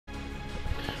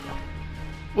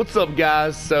What's up,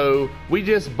 guys? So we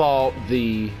just bought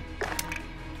the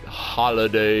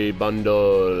holiday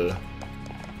bundle.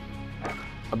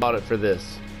 I bought it for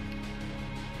this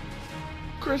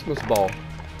Christmas ball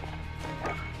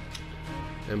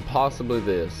and possibly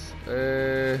this.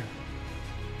 I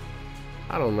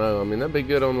don't know. I mean, that'd be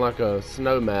good on like a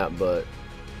snow map, but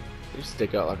you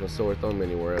stick out like a sore thumb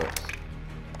anywhere else.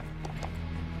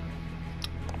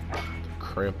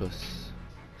 Krampus.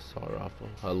 Rifle,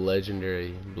 a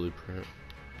legendary blueprint.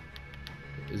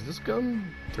 Is this gun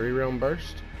 3-round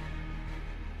burst?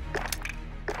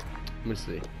 Let me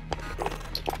see.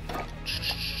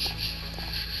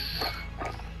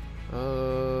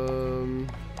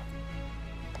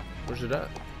 Where's it at?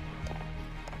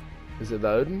 Is it the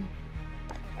Odin?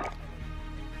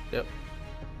 Yep.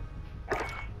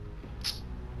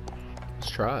 Let's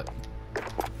try it.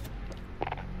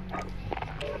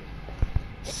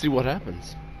 See what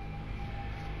happens.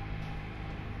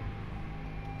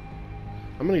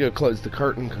 I'm gonna go close the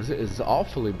curtain because it is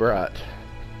awfully bright.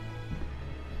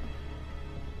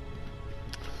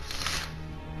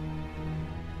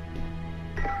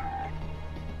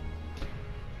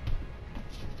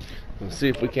 Let's see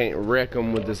if we can't wreck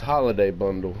them with this holiday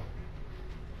bundle.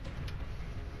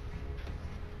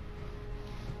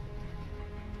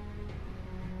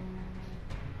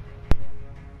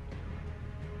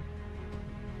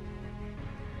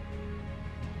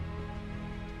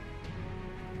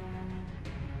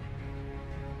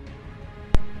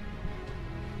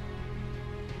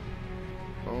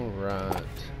 Alright.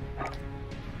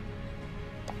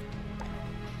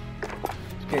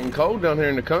 It's getting cold down here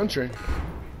in the country.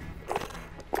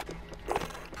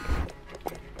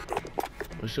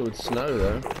 Wish it would snow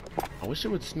though. I wish it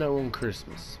would snow on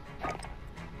Christmas. I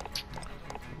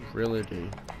really do.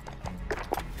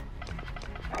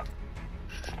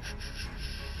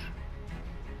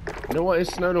 You know what? It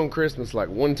snowed on Christmas like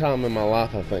one time in my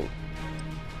life, I think.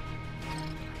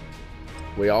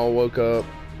 We all woke up.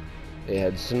 It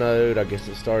had snowed. I guess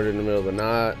it started in the middle of the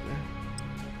night.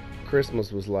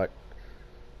 Christmas was like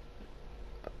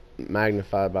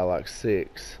magnified by like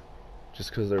 6 just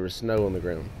because there was snow on the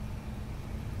ground.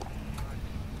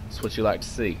 That's what you like to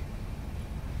see.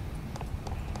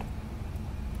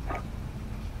 I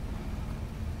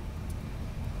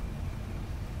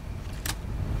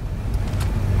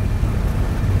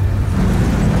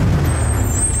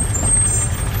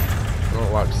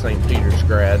don't like St. Peter's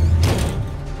grad.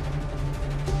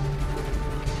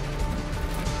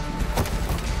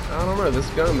 I don't know, this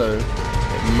gun though,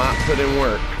 it might put in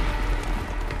work.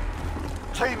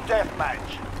 Team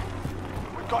deathmatch.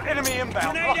 We've got enemy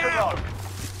inbound, lock and load.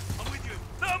 I'm with you.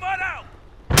 Thermite out!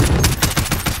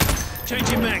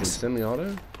 Changing max.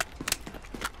 Semi-auto?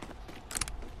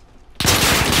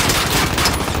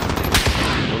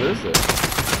 What is it?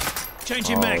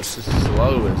 Changing max. It's just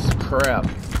slow as crap.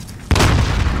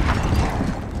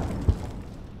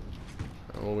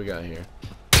 What we got here?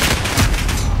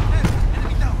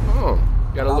 Oh,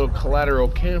 got a little collateral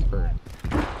camper.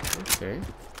 Okay.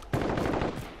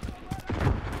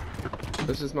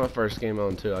 This is my first game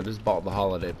on too. I just bought the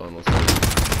holiday bundle. So,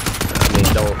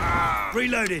 I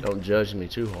mean, don't judge me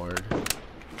too hard.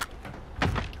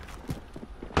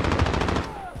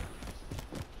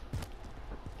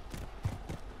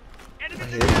 I hear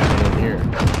something in here.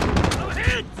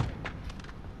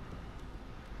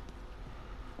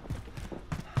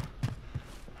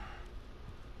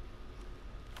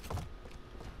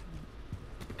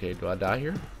 Okay, do I die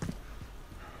here?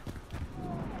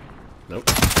 Nope.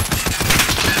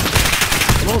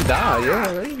 Come on, die.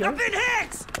 Yeah, there you go.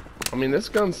 I mean, this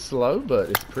gun's slow, but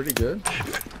it's pretty good.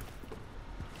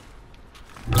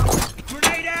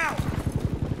 Grenade out!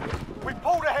 We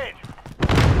pulled ahead.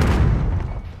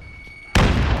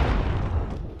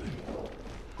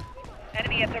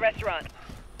 Enemy at the restaurant.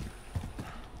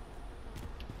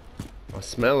 I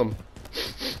smell them.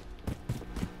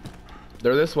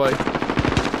 They're this way.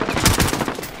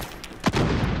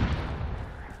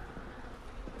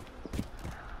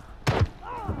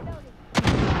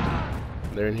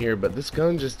 They're in here, but this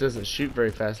gun just doesn't shoot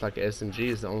very fast like SMG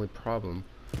is the only problem.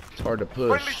 It's hard to push.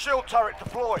 Friendly shield turret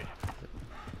deployed.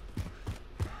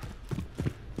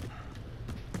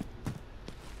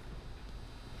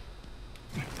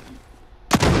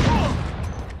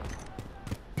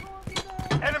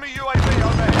 Enemy UAV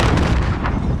on there.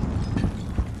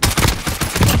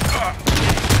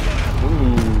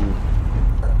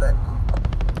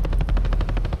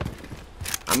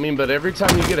 I mean, but every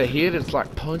time you get a hit, it's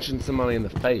like punching somebody in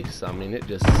the face. I mean, it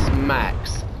just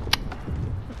smacks.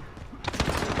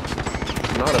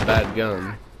 It's not a bad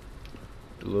gun.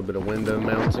 Do a little bit of window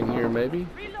mounting here, maybe.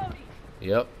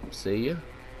 Yep, see ya.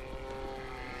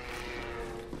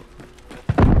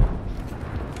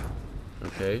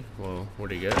 Okay, well,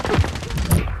 where'd he go?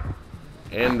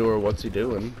 And/or what's he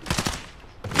doing?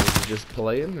 Is he just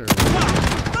playing, or?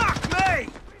 Fuck me!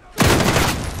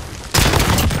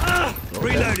 Okay.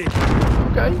 Reloaded.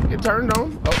 Okay, get turned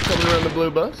on. Oh, coming around the blue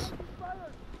bus.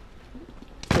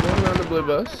 Coming around the blue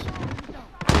bus.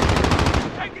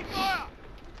 Taking fire.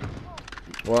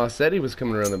 Well, I said he was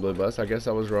coming around the blue bus. I guess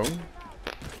I was wrong.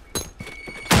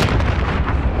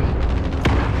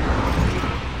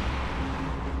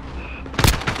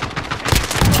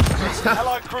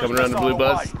 Coming around the blue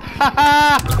bus.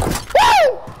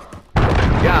 Woo!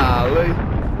 Golly.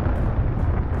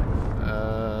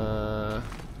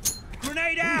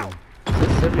 Grenade out.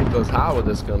 Mississippi feels high with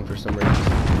this gun for some reason. I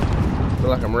feel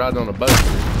like I'm riding on a boat.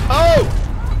 Oh!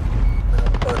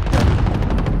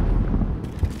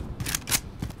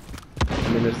 I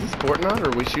mean, is this Fortnite, or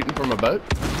are we shooting from a boat?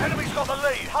 Enemy's got the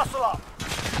lead. Hustle up.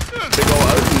 Big ol'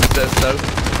 Odin says so.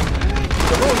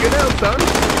 Come on, get down, son.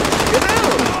 Get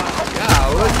down.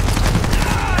 Golly.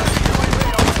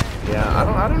 Yeah,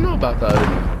 I don't know about that. I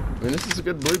mean, this is a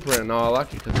good blueprint and all. I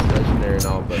like it because it's legendary and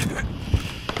all, but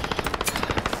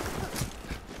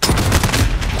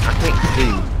I can't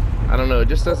see. I don't know. It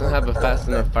just doesn't have a fast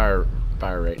enough fire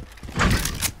rate.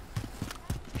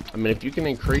 I mean, if you can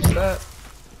increase that,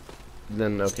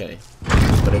 then okay.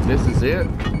 But if this is it,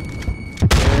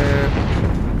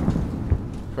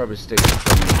 probably stick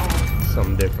with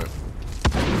something different.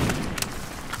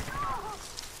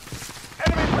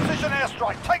 Enemy precision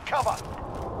airstrike. Take cover.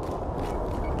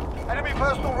 Enemy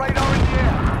personal radar in the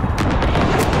air.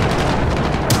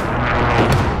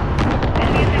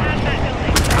 Enemy at the hazmat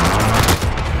building.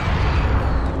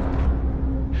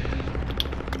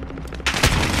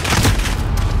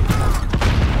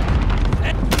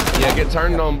 Yeah, get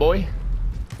turned on, boy.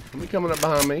 He coming up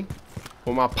behind me.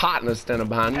 Well, my partner's standing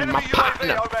behind me. Enemy My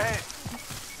partner. UAV overhead.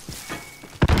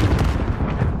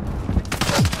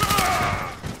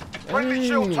 Friendly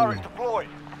shield turret deployed.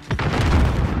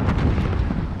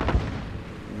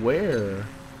 Where?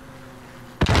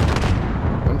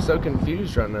 I'm so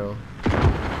confused right now.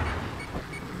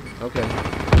 Okay. I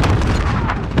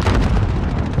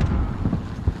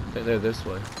think they're this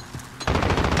way.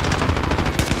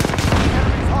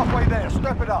 Enemy's halfway there.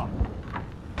 Step it up.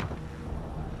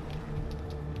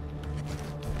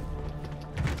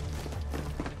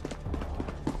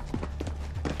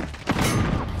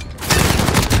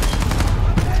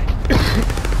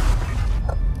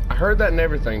 I heard that and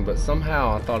everything, but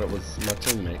somehow I thought it was my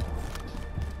teammate.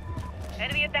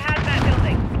 Enemy at the hazmat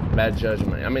building. Bad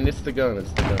judgment. I mean, it's the gun.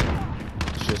 It's the gun.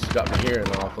 It's just got me hearing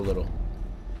off a little.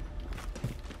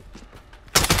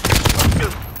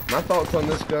 My thoughts on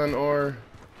this gun are,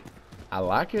 I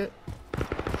like it.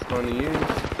 It's fun to use.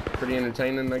 Pretty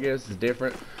entertaining, I guess. It's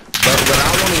different. But would I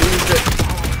want to use it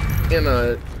in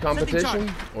a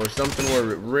competition or something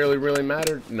where it really, really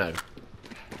mattered? No,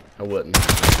 I wouldn't.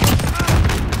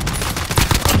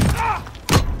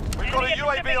 We've got a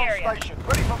UAV on station.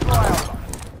 Ready for flyover.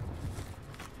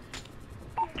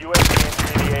 UAV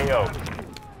entering the AO.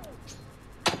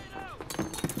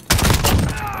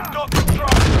 We've got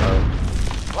control.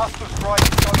 Cluster strike is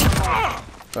going on.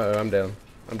 Uh-oh, I'm down.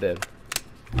 I'm dead.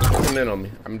 Come in on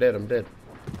me. I'm dead. I'm dead.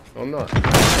 Oh, I'm not.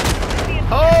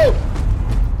 Oh!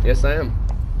 Yes, I am.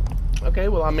 Okay,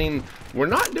 well, I mean, we're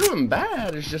not doing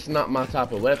bad. It's just not my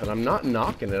type of weapon. I'm not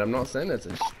knocking it. I'm not saying it's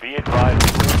a Be advised.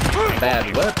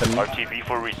 bad weapon. RTB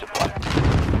for resupply.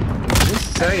 I'm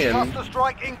just saying, Cluster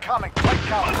strike incoming. Take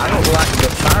cover. I don't like the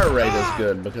fire rate as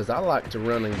good because I like to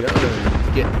run and gun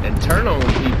and get and turn on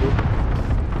people.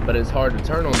 But it's hard to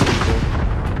turn on people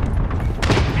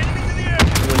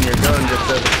when your gun just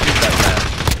doesn't shoot that fast.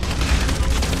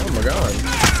 Oh my god.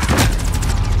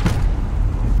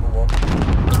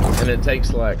 And it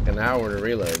takes like an hour to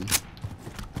reload.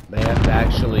 They have to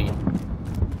actually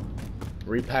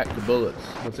repack the bullets.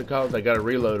 What's it called? They gotta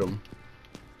reload them.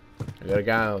 I got a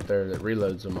guy out there that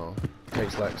reloads them all. It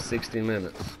takes like 60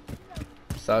 minutes.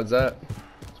 Besides that,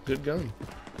 it's a good gun.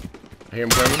 I hear him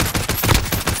coming.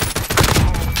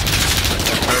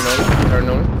 Turn on it. Turn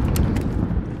on it.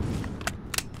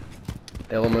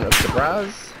 Element of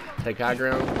surprise. Take high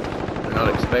ground. They're not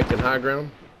expecting high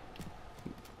ground.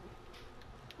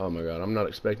 Oh my god, I'm not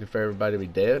expecting for everybody to be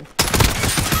dead.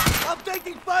 I'm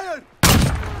taking fire.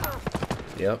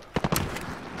 Yep.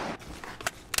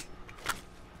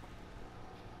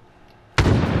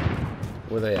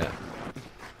 Where they at?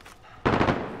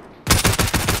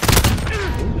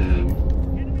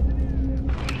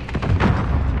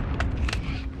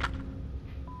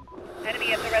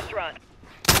 Enemy at the restaurant.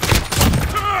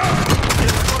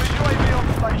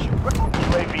 station.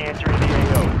 UAV entering the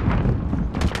AO.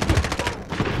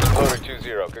 Loader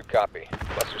 2-0, good copy.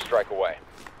 Cluster strike away.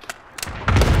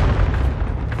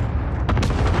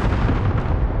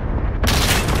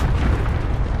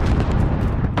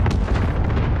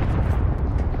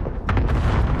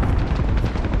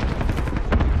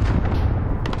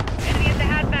 Enemy at the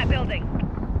hazmat building.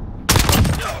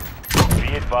 Be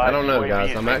advised, I don't know, UAV guys.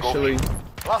 is I'm bingo actually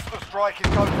Cluster strike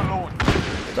is go for launch.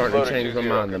 starting Loader to change my 2-0,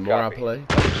 mind the good more I copy. play.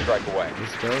 Cluster strike away.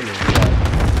 This gun is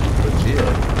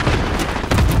legit.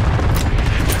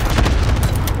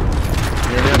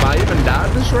 And have I even died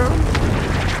this round?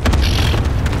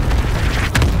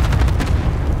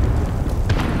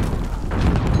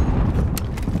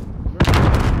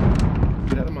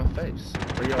 Get out of my face.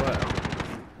 Where y'all at?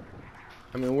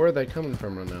 I mean, where are they coming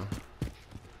from right now?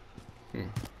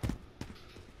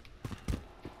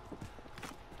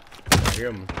 I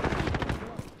hear them.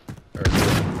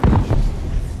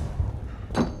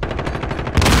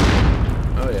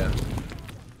 Oh yeah.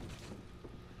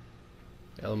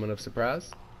 Element of surprise.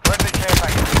 Friendly care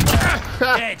package.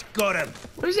 Dead, got him.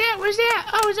 Where's that? Where's that?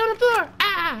 Oh, he's on the floor.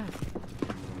 Ah!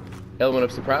 Element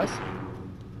of surprise.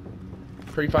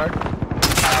 Pre-fire.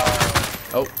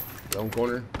 Oh, wrong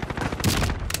corner.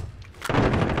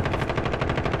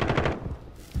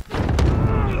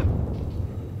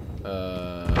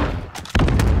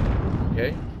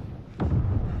 Okay.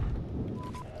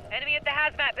 Enemy at the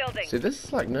hazmat building. See, this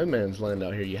is like no man's land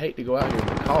out here. You hate to go out here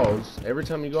because every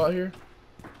time you go out here,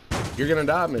 you're gonna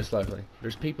die most likely.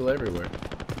 There's people everywhere.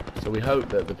 So we hope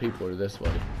that the people are this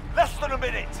way. Less than a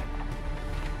minute.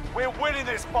 We're winning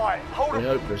this fight. Hold We on.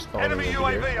 hope they're spawning Enemy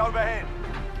over UAV here. overhead.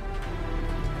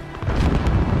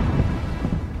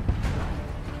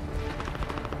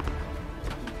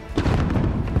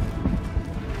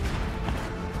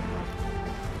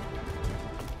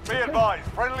 Be advised,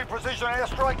 friendly precision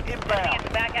airstrike Enemy inbound. at the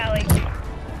back alley.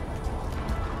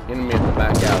 Enemy at the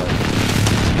back alley.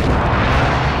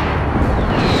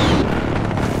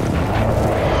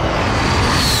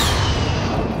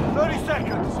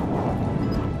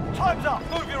 Time's up.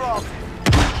 Move your arms.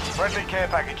 Friendly care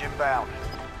package inbound.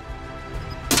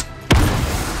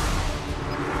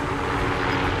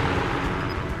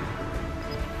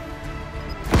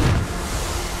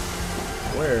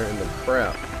 Where in the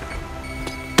crap are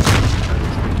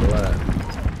these people at?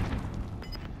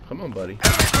 Come on, buddy. Enemy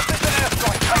precision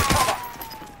airstrike. Take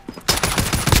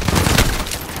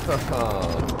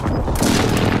cover.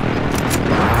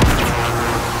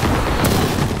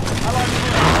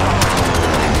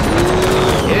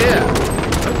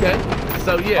 Yeah. Okay.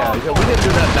 So yeah, we didn't do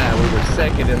that bad. We were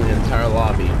second in the entire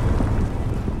lobby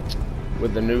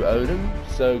with the new Odin.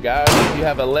 So guys, if you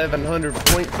have 1,100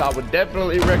 points, I would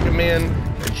definitely recommend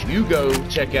that you go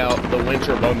check out the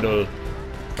Winter Bundle.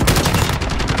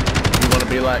 If you want to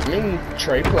be like me,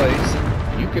 Trey plays,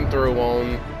 you can throw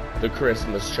on the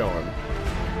Christmas charm.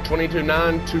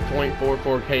 22.9,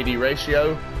 2.44 KD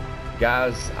ratio.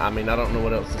 Guys, I mean, I don't know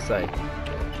what else to say.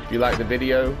 If you like the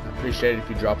video, I appreciate it if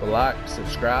you drop a like,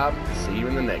 subscribe, see you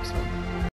in the next one.